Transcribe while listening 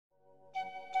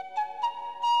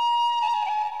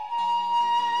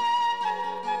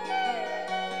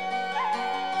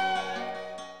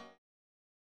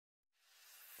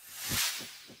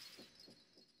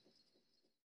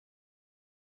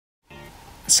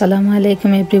আসসালামু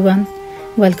আলাইকুম everyone,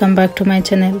 welcome back to my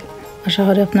channel. আশা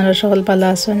করি আপনারা সকল ভালো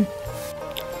আছেন।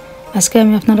 আজকে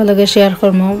আমি আপনারা লগে শেয়ার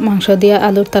করবো মাংস দিয়া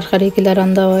আলুর তরকারি কিলা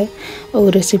রান্না হয় ও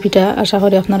রেসিপিটা। আশা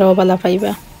করি আপনারাও ভালো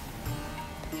পাইবা।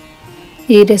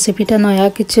 এই রেসিপিটা নয়া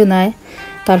কিছু নাই,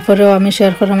 তারপরেও আমি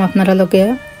শেয়ার করলাম আপনারা লগে।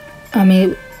 আমি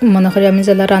মনে করি আমি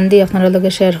যেলা রান্ধি আপনারা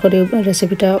লগে শেয়ার করি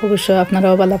রেসিপিটা, অবশ্যই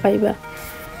আপনারাও ভালো পাইবা।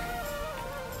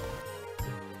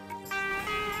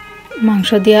 মাংস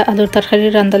দিয়া আলুর তরকারি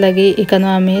রান্না লাগি এখানে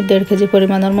আমি 1.5 কেজি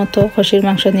পরিমাণের মতো খসির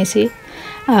মাংস নিয়েছি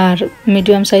আর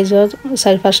মিডিয়াম সাইজের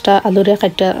 4-5টা আলুরে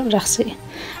কাটা রাখছি।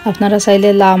 আপনারা চাইলে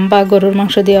লাম বা গরুর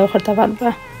মাংস দিয়েও করতে পারবা।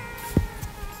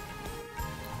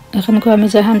 এখন আমি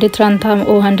যে হাঁড়িতে রান্ধাম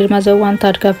ও হাঁড়ির মাঝে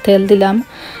 1/3 কাপ তেল দিলাম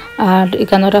আর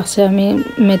এখানে রাখছি আমি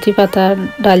মেথি পাতা,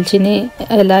 ডালচিনি,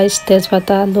 এলাচ,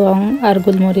 তেজপাতা, লং আর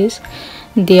গোলমরিচ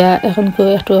দিয়া। এখন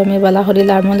একটু আমি বালা করে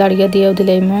লাড়িয়া দিয়েও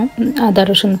দিলাম আদা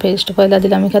রসুন পেস্ট। পয়লা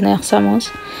দিলাম এখানে 1 চামচ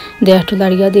দিয়ে একটু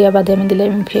লাড়িয়া দিয়া বাদে আমি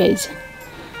দিলাম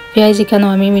পেঁয়াজ এখানেও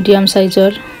আমি মিডিয়াম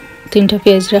সাইজের 3টা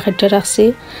পেঁয়াজ রেখাটা রাখছি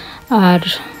আর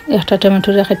একটা টমেটো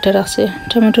রেখাটা রাখছি।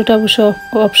 টমেটোটা অবশ্য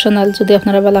অপশনাল, যদি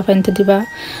আপনারা বালা পাইনতে দিবা,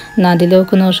 না দিলেও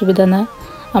কোনো অসুবিধা নাই।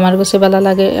 আমার কাছে ভালো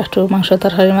লাগে একটু মাংস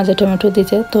তরকারির মাঝে টমেটো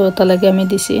দিতে, তো তা লাগে আমি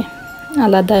দিছি।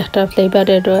 আলাদা একটা ফ্লেভার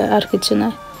এড আর কিছু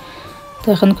নাই। তো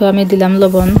এখন আমি দিলাম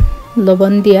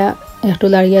লবণ দিয়া একটু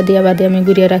লাড়িয়া দিয়া বাদে আমি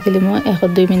গুড়িয়ে রাখিলাম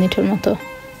 1-2 মিনিটের মতো।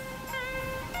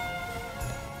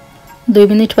 2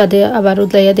 মিনিট বাদে আবার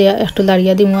উদলাইয়া দিয়া একটু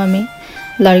লাড়িয়া দিমু আমি।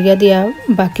 লাড়িয়া দিয়া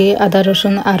বাকি আদা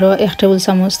রসুন আরও 1 টেবিল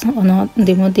চামচ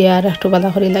দিমু দিয়া আর একটু বালা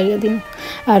করে লাড়িয়া দিমু।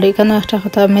 আর এখানেও একটা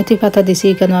কথা, মেথি পাতা দিছি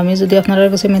এখানেও আমি। যদি আপনার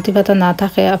কাছে মেথি পাতা না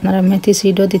থাকে আপনারা মেথি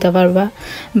সিডও দিতে পারবা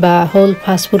বা হোল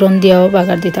পাঁচফোড়ন দিয়েও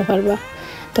বাগার দিতে পারবা।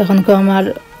 তখন আমার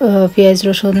পেঁয়াজ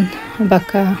রসুন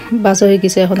বাজা হয়ে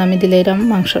গেছে। এখন আমি দিলাম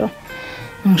মাংস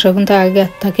কিন্তু আগে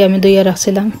থাকে আমি দইয়া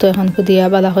রাখছিলাম। তো এখন দিয়া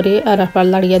বালা করি আর একবার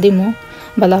লাড়িয়া দিমু।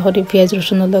 বালা করি পেঁয়াজ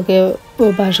রসুনের লগে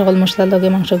বা সকল মশলার লগে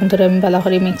মাংস কিন্তু আমি বালা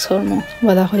করি মিক্স করবো।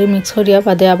 বালা করি মিক্স করিয়া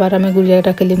বাদে আবার আমি গুড়িয়া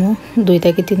রাখিলিমু 2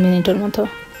 থেকে 3 মিনিটের মতো।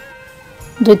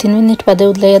 2-3 মিনিট বাদে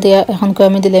উদলাইয়া দিয়া এখন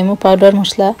আমি দিলাম পাউডার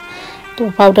মশলা। তো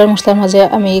পাউডার মশলার মাঝে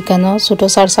আমি এখানেও ছোটো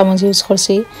 4 চামচ ইউজ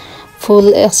করছি। ফুল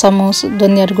 1 চামচ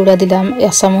ধনিয়ার গুঁড়া দিলাম,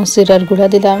 1 চামচ জিরার গুঁড়া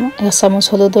দিলাম, 1 চামচ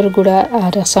হলুদের গুঁড়া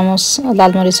আর 1 চামচ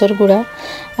লাল মরিচের গুঁড়া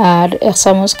আর 1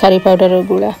 চামচ কারি পাউডারের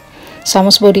গুঁড়া।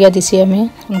 চামচ বড়িয়া দিছি আমি।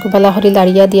 বালা করে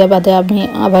লাড়িয়া দিয়া বাদে আমি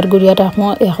আবার গুঁড়িয়া রাখবো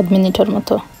 1 মিনিটের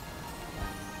মতো।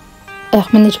 1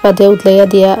 মিনিট বাদে উদলাইয়া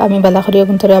দিয়া আমি বালা করে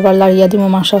কিন্তু আবার লাড়িয়া দিব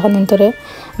মাংস খানিন্তরে।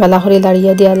 বালা করে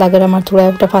লাড়িয়া দিয়া লাগের আমার থোড়া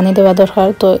একটা পানি দেওয়া দরকার।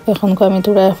 তো এখন আমি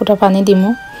থোড়া একটা পানি দিমু।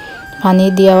 পানি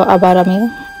দিয়া আবার আমি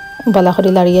বালা করে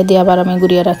লাড়িয়ে দিয়ে আবার আমি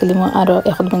গুড়িয়ে রাখিলিম আরও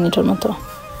 1 মিনিটের মতো।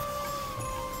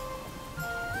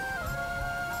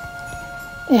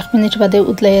 1 মিনিট বাদে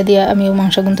উতলাইয়া দিয়া আমি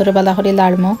মাংস গুন্তরে বালা করে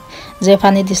লাড়মো। যে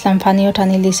পানি দিছিলাম পানিও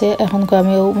টানি দিছে। এখন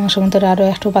আমি মাংস গুন্তরে আরও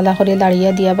একটু বালা করে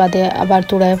লাড়িয়া দিয়া বাদে আবার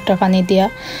তুড়া একটা পানি দিয়া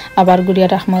আবার গুড়িয়া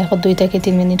রাখবো 2 থেকে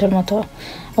 3 মিনিটের মতো।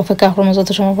 অপেক্ষা করবো যত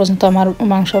সময় পর্যন্ত আমার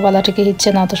মাংস বালা থেকে হিচ্ছে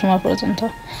না অত সময় পর্যন্ত।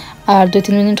 আর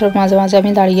 2-3 মিনিটের মাঝে মাঝে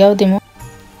আমি লাড়িয়াও দিব।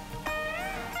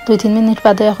 2-3 মিনিট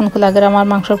বাদে এখন লাগের আমার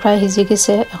মাংস প্রায় হিজে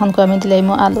গেছে। এখন আমি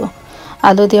দিলাম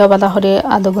আলু দিয়ে বালা করে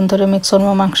আলু গুন্তরে মিক্স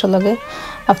করবো মাংস লাগে।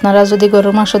 আপনারা যদি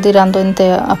গরুর মাংস দিয়ে রান্ধতে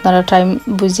আপনারা টাইম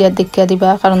বুঝিয়া দেখিয়া দিবা,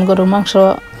 কারণ গরুর মাংস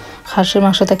খাসির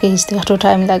মাংস থেকে হিজতে একটু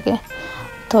টাইম লাগে।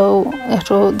 তো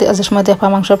একটু যে সময় দেখা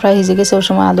মাংস প্রায় হিজে গেছে ওই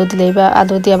সময় আলু দিলেই বা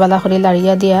আলু দিয়া বালা করে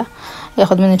লাড়িয়া দিয়া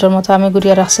 1 মিনিটের মতো আমি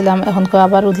গুড়িয়া রাখছিলাম। এখন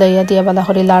আবার উদলাইয়া দিয়া বালা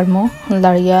করে লাড়মো।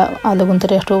 লাড়িয়া আলু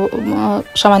গুন্তরে একটু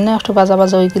সামান্য একটু বাজা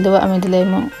হয়ে গেলেও আমি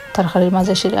দিলাম তরকারির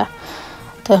মাঝে শিরা।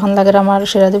 তো এখন লাগে আমার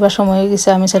শিরা দিবার সময় হয়ে গেছে।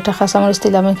 আমি 4টা কাঁচামরিচ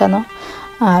দিলাম এখানে।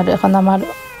 আর এখন আমার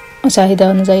চাহিদা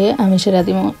অনুযায়ী আমি শিরা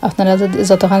দিব। আপনারা যদি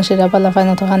যতক্ষণ শিরা পালা পায়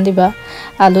ততক্ষণ দিবা।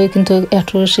 আলুই কিন্তু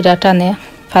একটু শিরা টানে,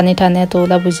 পানি টানে, তো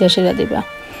ওলা বুঝিয়া শিরা দিবা।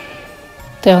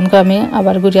 তো এখন আমি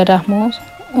আবার গুড়িয়া রাখবো।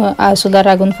 চুলার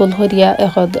আগুন ফুল হরিয়া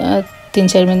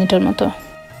 3-4 মিনিটের মতো।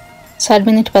 4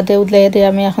 মিনিট বাদে উদলাইয়া দিয়ে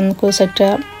আমি এখন 4টা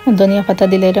ধনিয়া পাতা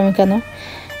দিলে আমি কেন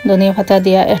ধনিয়া পাতা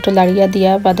দিয়া একটু লাড়িয়া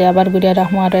দিয়া বাদে আবার গুড়িয়া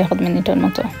রাখবো আরও 1 মিনিটের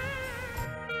মতো।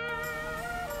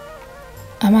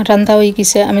 আমার রান্না হয়ে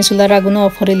গেছে। আমি চুলার আগুনও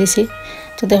অফ করে লিছি।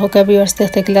 তো দেখো ভিউয়ার্স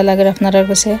দেখতে কিলা লাগে আপনারা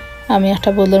কাছে। আমি একটা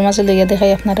বোলের মাঝে লইয়া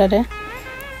দেখাই আপনারারে।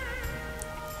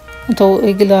 তো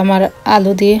ওইগুলো আমার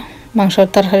আলু দিয়ে মাংসর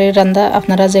তরকারির রান্না।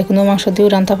 আপনারা যে কোনো মাংস দিয়েও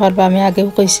রান্না পারবা, আমি আগেও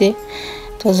কইছি।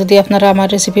 তো যদি আপনারা আমার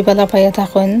রেসিপি ভালো পাইয়া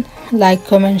থাকেন, like,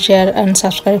 comment, share and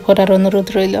subscribe করার অনুরোধ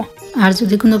রইল। আর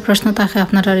যদি কোনো প্রশ্ন থাকে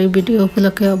আপনারা এই ভিডিও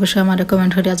উপলক্ষে অবশ্যই আমার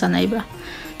কমেন্ট করিয়া জানাইবা।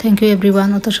 থ্যাংক ইউ এভরিওয়ান,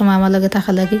 অত সময় আমার লাগে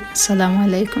থাকা লাগি। আসসালামু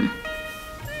আলাইকুম।